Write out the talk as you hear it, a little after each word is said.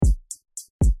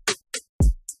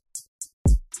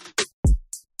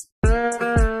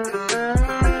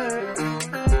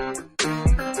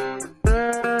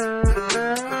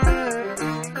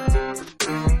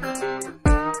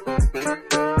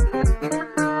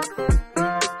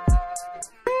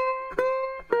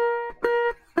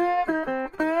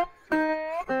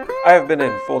I have been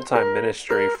in full-time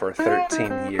ministry for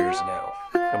 13 years now.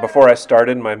 And before I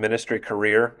started my ministry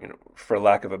career, for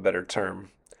lack of a better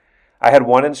term, I had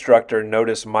one instructor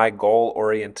notice my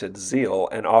goal-oriented zeal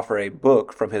and offer a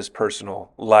book from his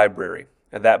personal library.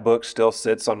 And that book still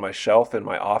sits on my shelf in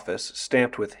my office,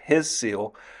 stamped with his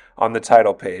seal on the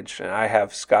title page, and I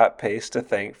have Scott Pace to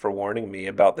thank for warning me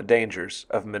about the dangers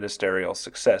of ministerial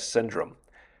success syndrome.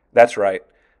 That's right,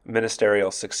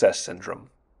 ministerial success syndrome.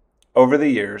 Over the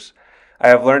years, I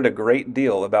have learned a great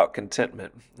deal about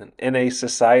contentment. And in a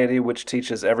society which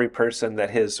teaches every person that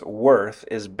his worth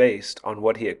is based on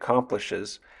what he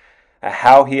accomplishes,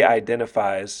 how he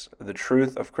identifies the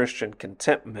truth of Christian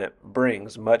contentment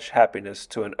brings much happiness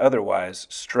to an otherwise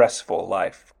stressful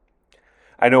life.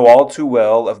 I know all too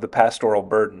well of the pastoral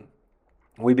burden.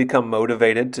 We become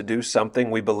motivated to do something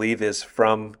we believe is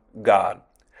from God.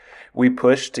 We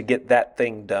push to get that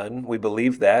thing done. We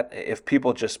believe that if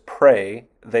people just pray,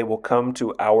 they will come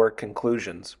to our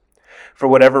conclusions. For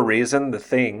whatever reason, the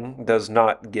thing does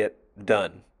not get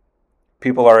done.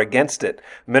 People are against it.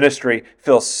 Ministry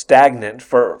feels stagnant.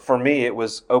 For me, it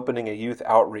was opening a youth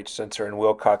outreach center in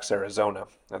Wilcox, Arizona.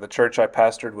 Now, the church I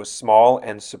pastored was small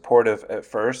and supportive at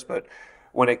first, but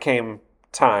when it came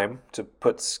time to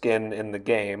put skin in the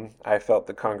game, I felt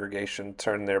the congregation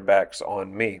turn their backs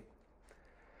on me.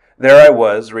 There I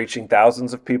was, reaching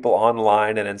thousands of people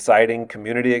online and inciting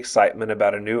community excitement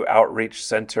about a new outreach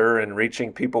center and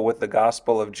reaching people with the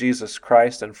gospel of Jesus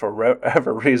Christ. And for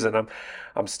whatever reason,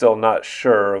 I'm still not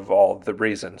sure of all the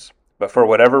reasons. But for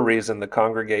whatever reason, the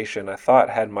congregation I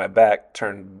thought had my back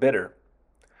turned bitter.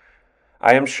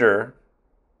 I am sure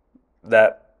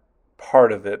that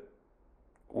part of it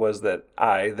was that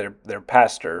their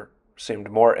pastor,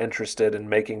 seemed more interested in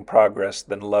making progress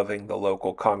than loving the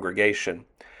local congregation.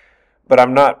 But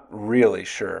I'm not really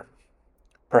sure.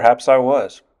 Perhaps I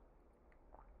was.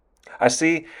 I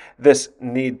see this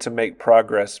need to make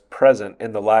progress present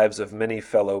in the lives of many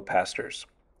fellow pastors.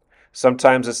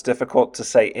 Sometimes it's difficult to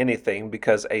say anything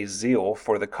because a zeal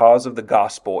for the cause of the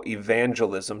gospel,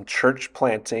 evangelism, church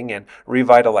planting, and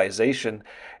revitalization,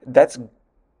 that's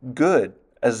good.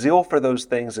 A zeal for those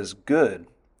things is good.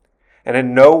 And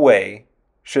in no way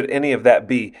should any of that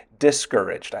be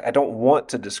discouraged. I don't want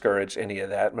to discourage any of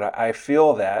that, but I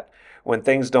feel that when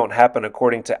things don't happen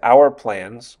according to our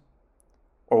plans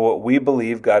or what we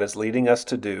believe God is leading us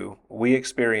to do, we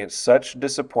experience such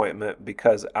disappointment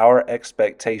because our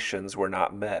expectations were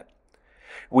not met.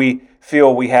 We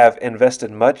feel we have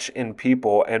invested much in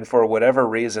people, and for whatever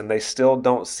reason, they still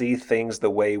don't see things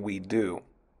the way we do.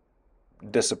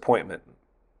 Disappointment.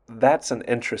 That's an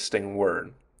interesting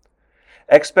word.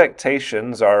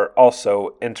 Expectations are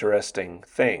also interesting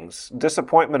things.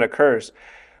 Disappointment occurs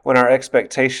when our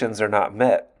expectations are not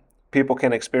met. People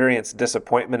can experience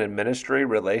disappointment in ministry,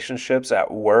 relationships,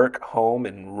 at work, home,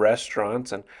 and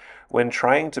restaurants, and when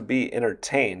trying to be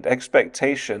entertained.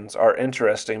 Expectations are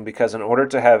interesting because in order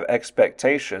to have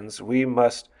expectations, we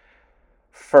must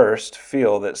first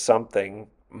feel that something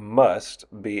must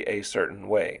be a certain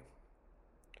way.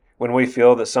 When we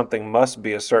feel that something must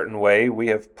be a certain way, we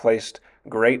have placed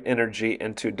great energy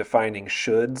into defining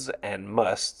shoulds and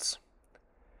musts.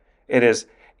 It is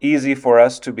easy for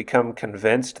us to become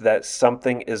convinced that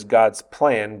something is God's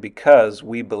plan because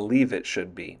we believe it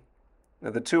should be. Now,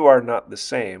 the two are not the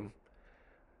same.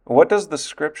 What does the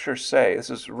scripture say? This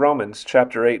is Romans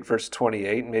chapter 8, verse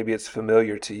 28. Maybe it's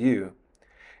familiar to you.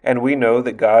 And we know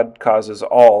that God causes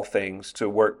all things to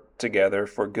work together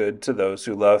for good to those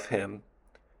who love him,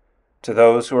 to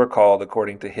those who are called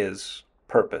according to his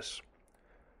purpose.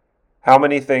 How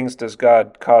many things does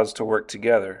God cause to work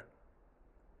together?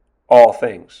 All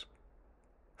things.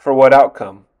 For what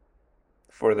outcome?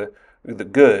 For the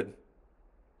good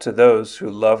to those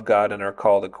who love God and are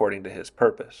called according to his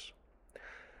purpose.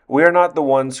 We are not the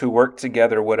ones who work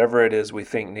together whatever it is we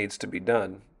think needs to be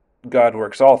done. God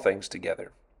works all things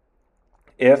together.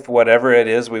 If whatever it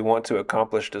is we want to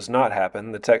accomplish does not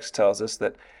happen, the text tells us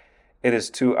that it is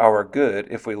to our good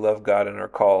if we love God and are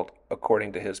called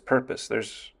according to his purpose.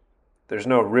 There's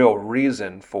no real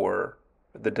reason for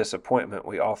the disappointment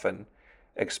we often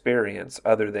experience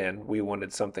other than we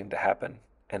wanted something to happen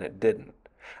and it didn't.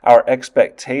 Our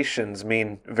expectations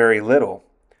mean very little.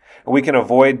 We can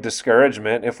avoid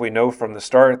discouragement if we know from the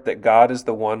start that God is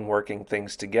the one working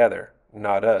things together,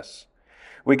 not us.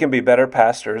 We can be better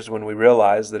pastors when we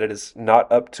realize that it is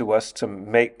not up to us to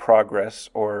make progress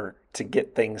or to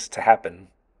get things to happen.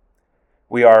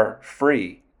 We are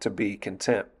free to be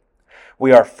content.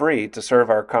 We are free to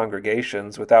serve our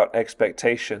congregations without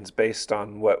expectations based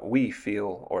on what we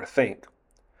feel or think.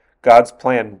 God's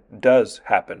plan does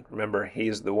happen. Remember,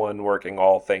 He's the one working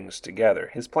all things together.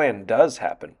 His plan does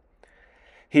happen.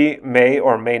 He may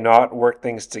or may not work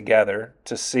things together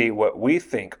to see what we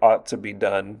think ought to be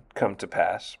done come to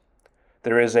pass.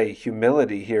 There is a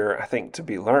humility here, I think, to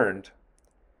be learned,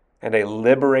 and a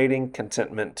liberating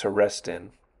contentment to rest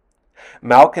in.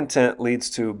 Malcontent leads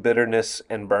to bitterness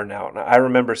and burnout. Now, I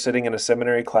remember sitting in a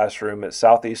seminary classroom at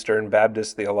Southeastern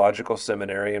Baptist Theological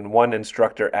Seminary, and one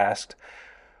instructor asked,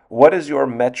 "What is your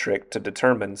metric to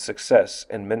determine success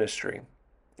in ministry?"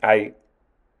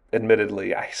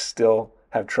 Admittedly, I still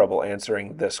have trouble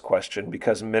answering this question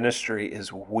because ministry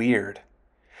is weird.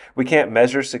 We can't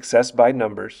measure success by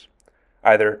numbers,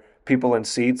 either people in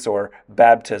seats or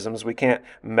baptisms. We can't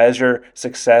measure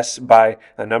success by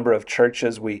the number of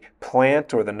churches we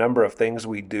plant or the number of things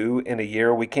we do in a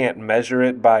year. We can't measure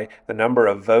it by the number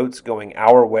of votes going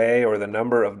our way or the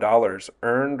number of dollars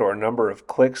earned or number of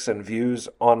clicks and views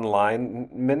online.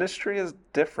 Ministry is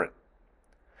different.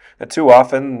 And too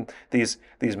often, these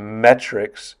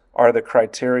metrics are the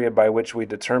criteria by which we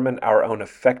determine our own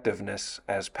effectiveness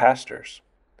as pastors.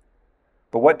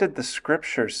 But what did the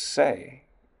Scriptures say?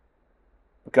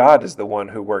 God is the one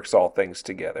who works all things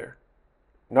together,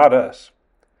 not us.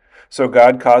 So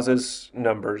God causes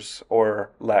numbers or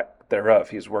lack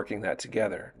thereof. He's working that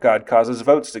together. God causes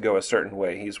votes to go a certain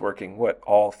way. He's working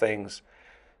all things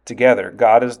together.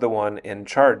 God is the one in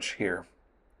charge here.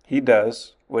 He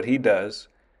does what He does,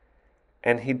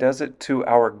 and He does it to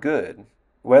our good,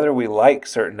 whether we like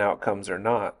certain outcomes or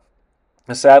not.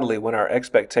 Sadly, when our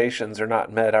expectations are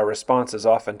not met, our response is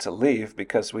often to leave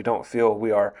because we don't feel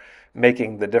we are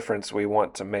making the difference we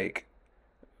want to make.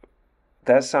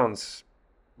 That sounds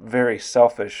very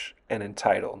selfish and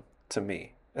entitled to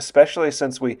me, especially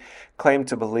since we claim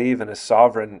to believe in a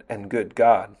sovereign and good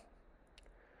God.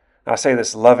 I say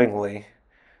this lovingly,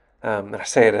 and I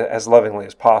say it as lovingly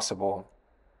as possible,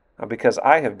 because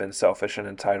I have been selfish and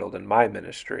entitled in my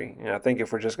ministry. I think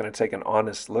if we're just going to take an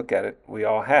honest look at it, we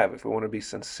all have. If we want to be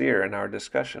sincere in our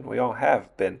discussion, we all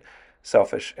have been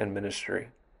selfish in ministry.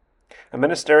 A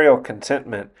ministerial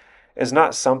contentment is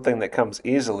not something that comes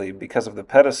easily because of the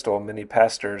pedestal many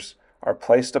pastors are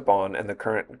placed upon in the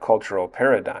current cultural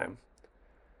paradigm.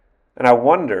 And I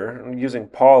wonder, using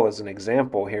Paul as an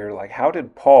example here, how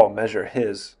did Paul measure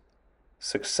his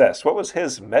success? What was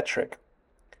his metric?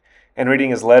 In reading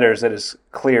his letters, it is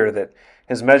clear that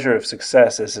his measure of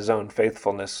success is his own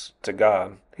faithfulness to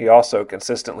God. He also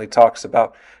consistently talks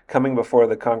about coming before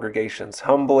the congregations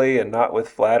humbly and not with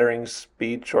flattering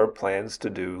speech or plans to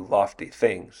do lofty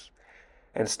things.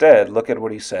 Instead, look at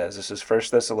what he says. This is 1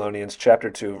 Thessalonians chapter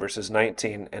 2, verses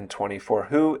 19 and 24.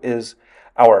 Who is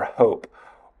our hope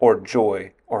or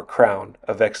joy or crown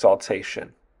of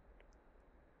exaltation?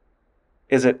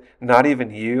 Is it not even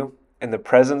you? In the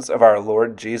presence of our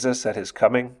Lord Jesus at His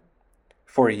coming?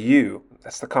 For you,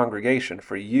 that's the congregation,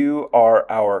 for you are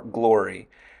our glory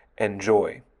and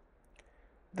joy.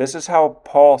 This is how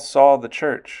Paul saw the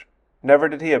church. Never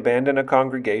did he abandon a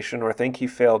congregation or think he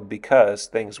failed because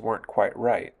things weren't quite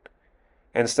right.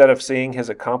 Instead of seeing his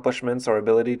accomplishments or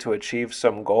ability to achieve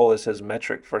some goal as his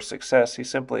metric for success, he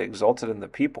simply exulted in the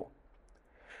people.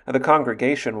 The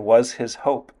congregation was his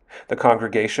hope. The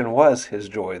congregation was his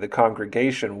joy. The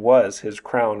congregation was his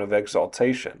crown of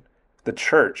exaltation. The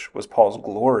church was Paul's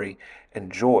glory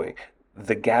and joy,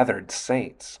 the gathered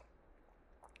saints.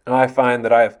 Now, I find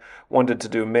that I have wanted to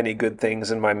do many good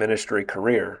things in my ministry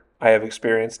career. I have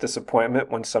experienced disappointment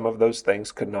when some of those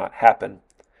things could not happen.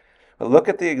 But look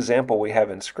at the example we have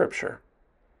in Scripture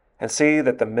and see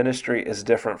that the ministry is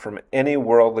different from any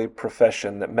worldly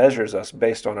profession that measures us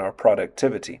based on our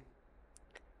productivity.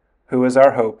 Who is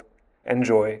our hope and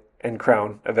joy and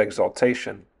crown of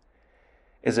exaltation?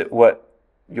 Is it what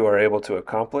you are able to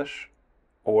accomplish?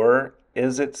 Or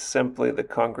is it simply the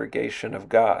congregation of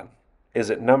God? Is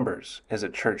it numbers? Is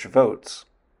it church votes?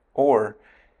 Or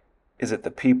is it the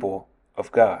people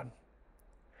of God?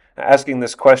 Asking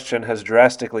this question has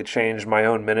drastically changed my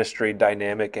own ministry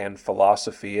dynamic and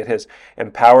philosophy. It has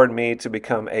empowered me to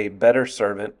become a better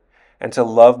servant and to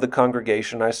love the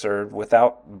congregation I serve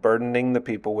without burdening the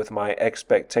people with my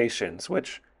expectations,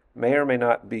 which may or may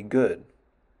not be good.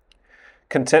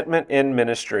 Contentment in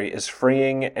ministry is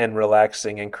freeing and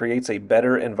relaxing and creates a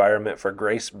better environment for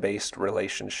grace-based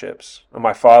relationships.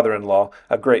 My father-in-law,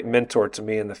 a great mentor to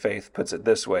me in the faith, puts it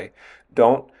this way: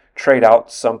 don't trade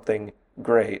out something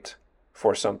great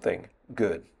for something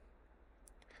good.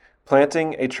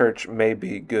 Planting a church may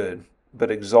be good, but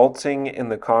exulting in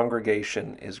the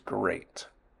congregation is great.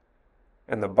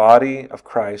 And the body of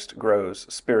Christ grows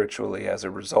spiritually as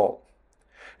a result.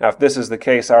 Now, if this is the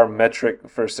case, our metric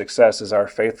for success is our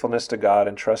faithfulness to God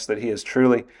and trust that He is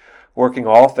truly working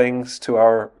all things to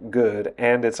our good,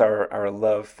 and it's our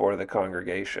love for the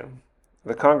congregation.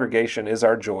 The congregation is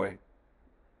our joy,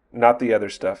 not the other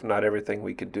stuff, not everything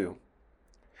we could do.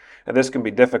 And this can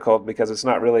be difficult because it's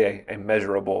not really a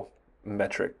measurable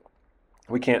metric.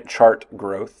 We can't chart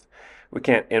growth. We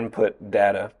can't input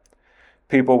data.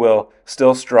 People will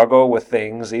still struggle with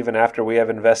things even after we have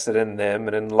invested in them.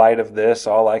 And in light of this,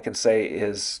 all I can say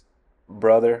is,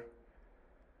 brother,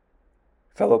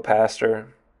 fellow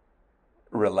pastor,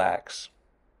 relax.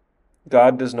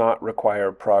 God does not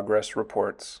require progress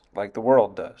reports like the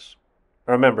world does.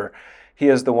 Remember, He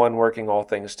is the one working all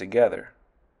things together.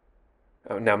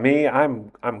 Now me,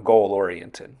 I'm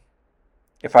goal-oriented.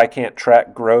 If I can't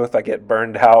track growth, I get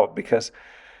burned out because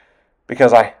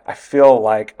I feel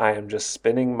like I am just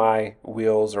spinning my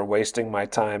wheels or wasting my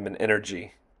time and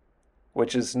energy,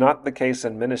 which is not the case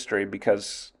in ministry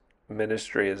because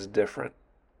ministry is different.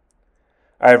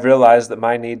 I have realized that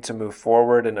my need to move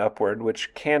forward and upward,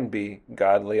 which can be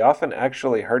godly, often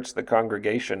actually hurts the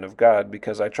congregation of God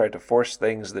because I try to force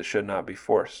things that should not be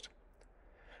forced.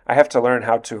 I have to learn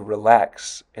how to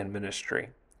relax in ministry,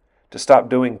 to stop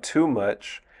doing too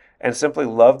much and simply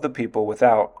love the people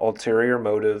without ulterior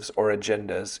motives or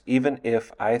agendas, even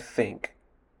if I think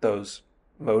those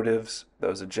motives,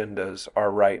 those agendas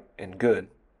are right and good.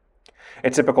 A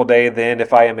typical day then,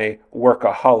 if I am a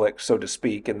workaholic, so to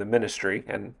speak, in the ministry,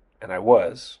 and I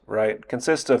was, right,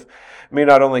 consists of me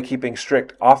not only keeping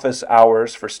strict office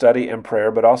hours for study and prayer,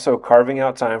 but also carving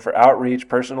out time for outreach,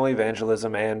 personal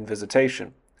evangelism, and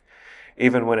visitation.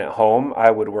 Even when at home,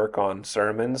 I would work on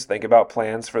sermons, think about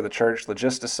plans for the church,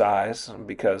 logisticize,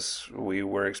 because we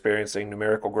were experiencing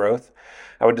numerical growth.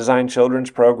 I would design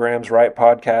children's programs, write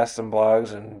podcasts and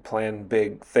blogs, and plan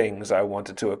big things I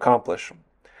wanted to accomplish.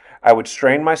 I would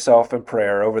strain myself in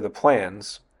prayer over the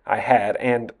plans I had,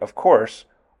 and, of course,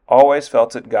 always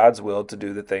felt it God's will to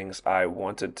do the things I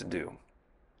wanted to do.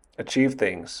 Achieve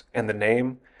things in the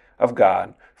name of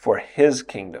God for His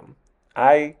kingdom.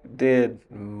 I did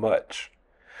much.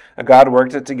 God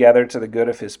worked it together to the good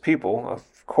of His people,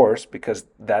 of course, because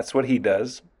that's what He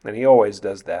does, and He always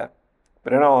does that.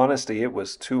 But in all honesty, it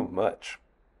was too much.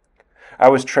 I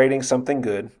was trading something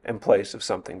good in place of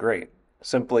something great,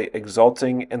 simply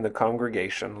exulting in the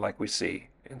congregation like we see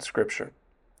in Scripture.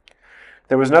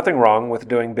 There was nothing wrong with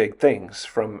doing big things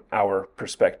from our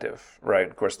perspective, right?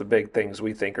 Of course, the big things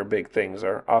we think are big things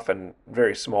are often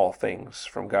very small things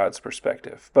from God's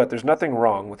perspective. But there's nothing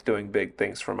wrong with doing big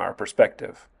things from our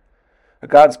perspective.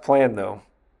 God's plan, though,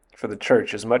 for the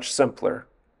church is much simpler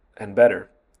and better.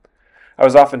 I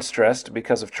was often stressed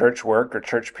because of church work or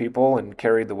church people and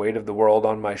carried the weight of the world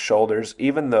on my shoulders,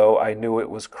 even though I knew it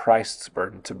was Christ's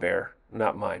burden to bear,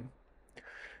 not mine.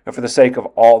 And for the sake of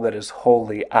all that is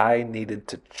holy, I needed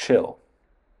to chill.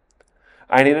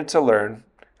 I needed to learn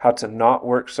how to not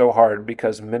work so hard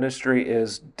because ministry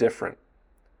is different.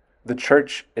 The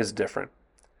church is different.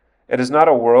 It is not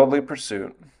a worldly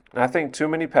pursuit. I think too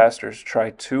many pastors try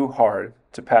too hard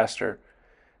to pastor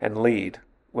and lead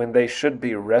when they should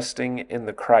be resting in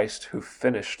the Christ who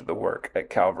finished the work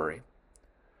at Calvary.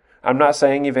 I'm not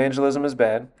saying evangelism is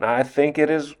bad. I think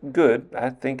it is good. I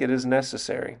think it is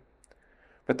necessary.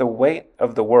 But the weight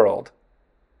of the world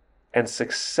and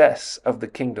success of the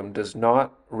kingdom does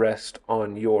not rest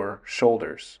on your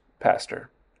shoulders, Pastor.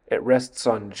 It rests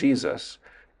on Jesus,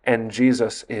 and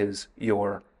Jesus is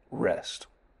your rest.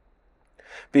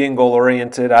 Being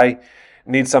goal-oriented, I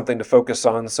need something to focus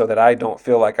on so that I don't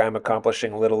feel like I'm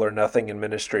accomplishing little or nothing in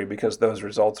ministry because those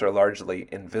results are largely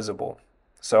invisible.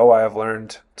 So I have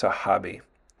learned to hobby.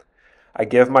 I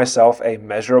give myself a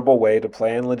measurable way to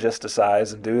plan,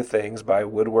 logisticize, and do things by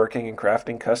woodworking and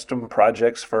crafting custom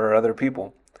projects for other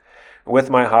people. With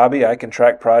my hobby, I can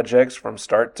track projects from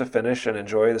start to finish and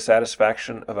enjoy the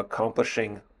satisfaction of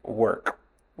accomplishing work,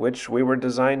 which we were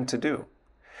designed to do.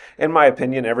 In my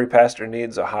opinion, every pastor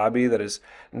needs a hobby that is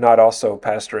not also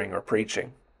pastoring or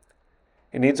preaching.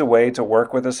 He needs a way to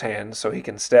work with his hands so he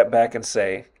can step back and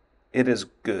say, "It is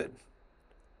good,"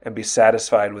 and be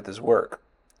satisfied with his work.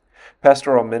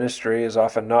 Pastoral ministry is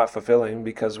often not fulfilling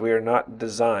because we are not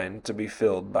designed to be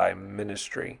filled by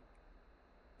ministry,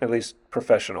 at least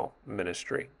professional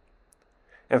ministry.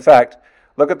 In fact,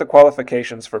 look at the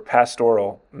qualifications for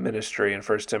pastoral ministry in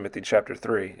 1 Timothy chapter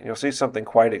 3. And you'll see something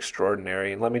quite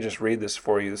extraordinary. And let me just read this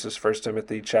for you. This is 1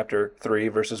 Timothy chapter 3,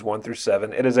 verses 1 through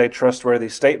 7. It is a trustworthy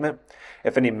statement.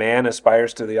 If any man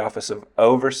aspires to the office of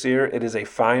overseer, it is a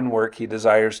fine work he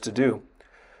desires to do.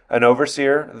 An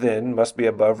overseer, then, must be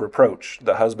above reproach,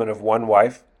 the husband of one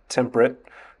wife, temperate,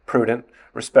 prudent,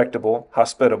 respectable,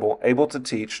 hospitable, able to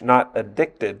teach, not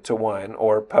addicted to wine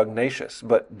or pugnacious,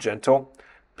 but gentle,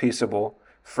 peaceable,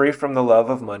 free from the love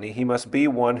of money. He must be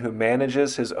one who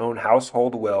manages his own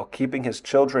household well, keeping his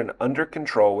children under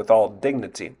control with all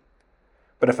dignity.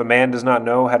 But if a man does not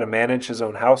know how to manage his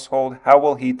own household, how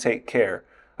will he take care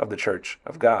of the church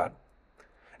of God?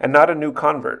 And not a new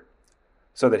convert,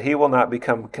 so that he will not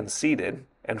become conceited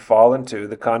and fall into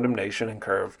the condemnation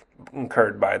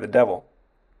incurred by the devil.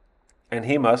 And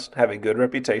he must have a good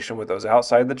reputation with those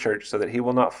outside the church, so that he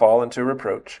will not fall into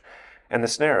reproach and the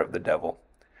snare of the devil.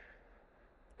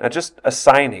 Now, just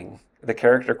assigning the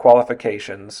character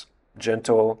qualifications,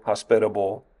 gentle,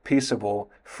 hospitable,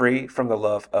 peaceable, free from the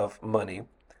love of money,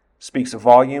 speaks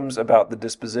volumes about the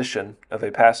disposition of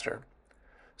a pastor.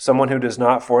 Someone who does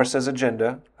not force his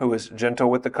agenda, who is gentle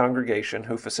with the congregation,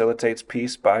 who facilitates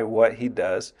peace by what he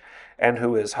does, and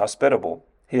who is hospitable.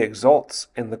 He exults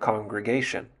in the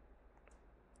congregation.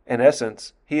 In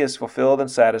essence, he is fulfilled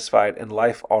and satisfied in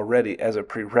life already as a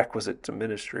prerequisite to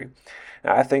ministry.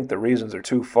 Now, I think the reasons are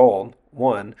twofold.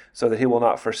 One, so that he will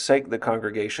not forsake the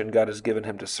congregation God has given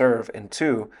him to serve. And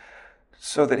two,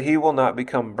 so that he will not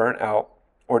become burnt out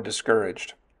or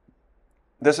discouraged.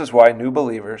 This is why new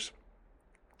believers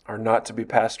are not to be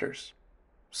pastors,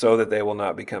 so that they will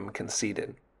not become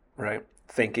conceited, right?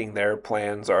 Thinking their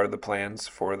plans are the plans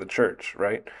for the church,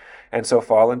 right? And so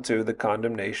fall into the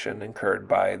condemnation incurred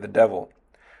by the devil.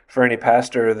 For any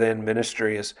pastor, then,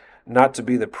 ministry is not to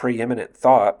be the preeminent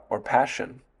thought or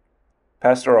passion.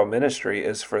 Pastoral ministry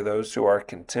is for those who are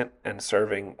content and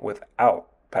serving without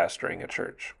pastoring a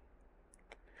church.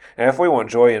 And if we want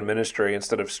joy in ministry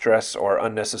instead of stress or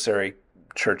unnecessary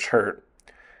church hurt,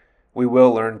 we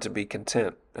will learn to be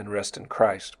content and rest in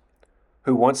Christ,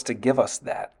 who wants to give us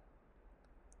that.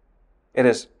 It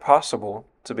is possible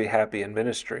to be happy in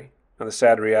ministry. And the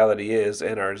sad reality is,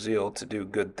 in our zeal to do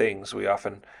good things, we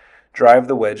often drive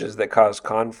the wedges that cause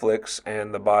conflicts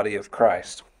and the body of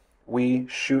Christ. We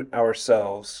shoot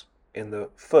ourselves in the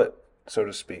foot, so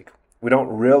to speak. We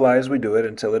don't realize we do it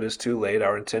until it is too late.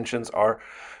 Our intentions are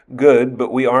good,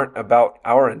 but we aren't about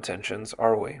our intentions,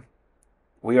 are we?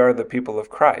 We are the people of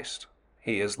Christ.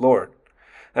 He is Lord.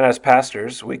 And as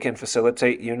pastors, we can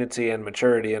facilitate unity and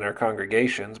maturity in our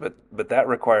congregations, but that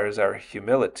requires our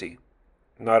humility,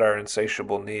 not our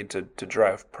insatiable need to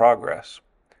drive progress.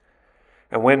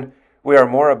 And when we are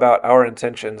more about our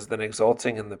intentions than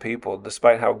exulting in the people,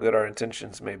 despite how good our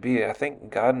intentions may be, I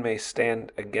think God may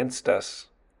stand against us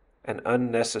and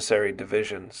unnecessary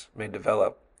divisions may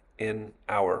develop in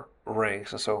our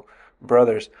ranks. And so,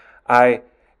 brothers, I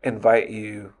invite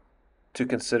you to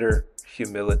consider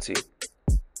humility,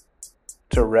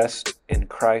 to rest in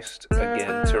Christ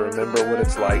again, to remember what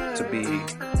it's like to be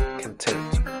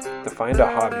content, to find a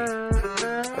hobby,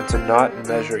 and to not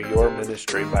measure your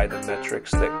ministry by the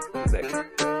metrics that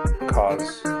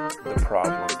cause the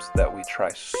problems that we try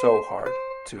so hard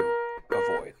to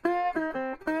avoid.